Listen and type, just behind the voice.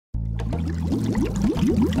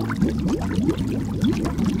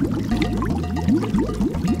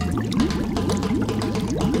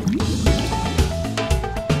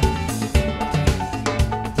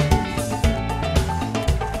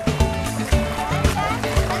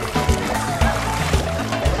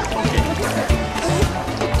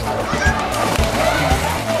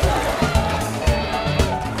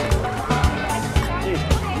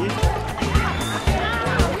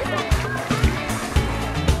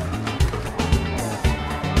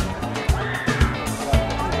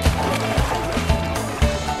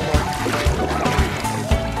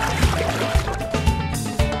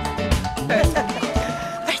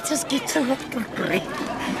Get to breathe.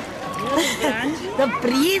 The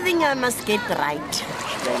breathing I must get right.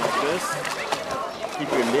 Go like this. Keep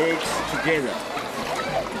your legs together.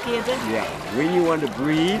 Together? Yeah. When you want to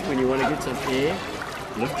breathe, when you want to get some air,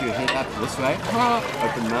 lift your head up this way.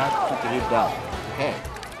 Open mouth, put the head down. Okay.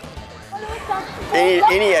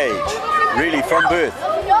 Any age, really, from birth,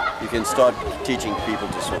 you can start teaching people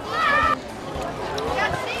to swim.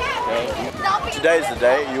 Okay. Today's the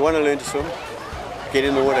day. You want to learn to swim? Get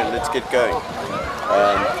in the water and let's get going.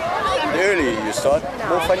 The earlier you start, the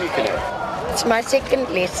more fun you can have. It's my second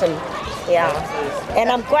lesson, yeah. And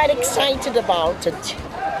I'm quite excited about it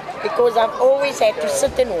because I've always had to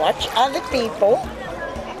sit and watch other people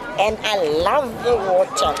and I love the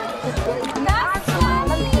water.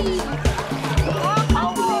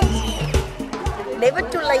 Never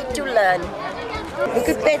too late to learn. Look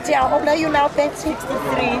at Patsy, how old are you now, Patsy?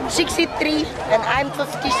 63. 63 and I'm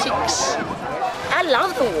 56. I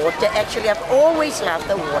love the water, actually. I've always loved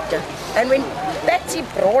the water. And when Patsy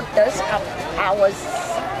brought this up, I was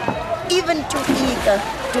even too eager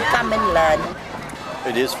to come and learn.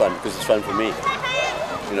 It is fun because it's fun for me.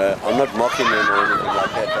 You know, I'm not mocking them or anything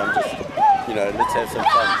like that. I'm just, you know, let's have some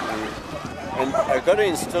fun. And I've got to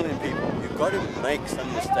instill in people, you've got to make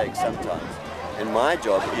some mistakes sometimes. And my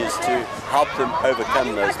job is to help them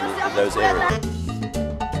overcome those areas.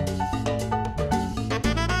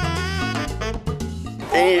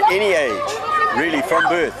 Any age, really, from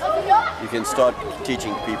birth, you can start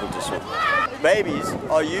teaching people to swim. Babies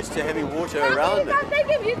are used to having water around them.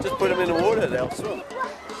 Just put them in the water, they'll swim.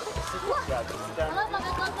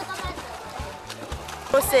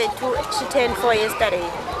 She turned 4 yesterday.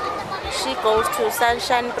 She goes to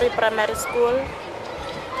Sunshine Pre-Primary School.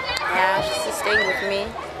 Yeah, she's staying with me.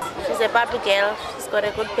 She's a Barbie girl. She's got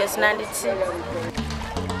a good personality.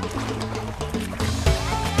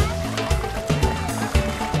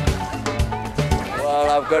 Well,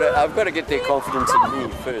 I've got to get their confidence in me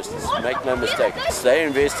first. Make no mistake. They're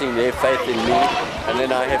investing their faith in me, and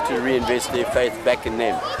then I have to reinvest their faith back in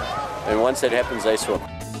them. And once that happens, they swim.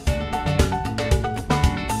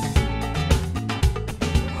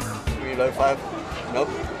 Low five? Nope.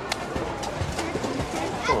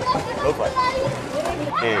 Oh, low five.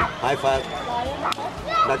 And high five.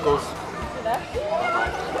 Knuckles.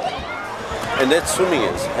 And that's swimming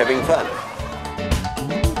is, having fun.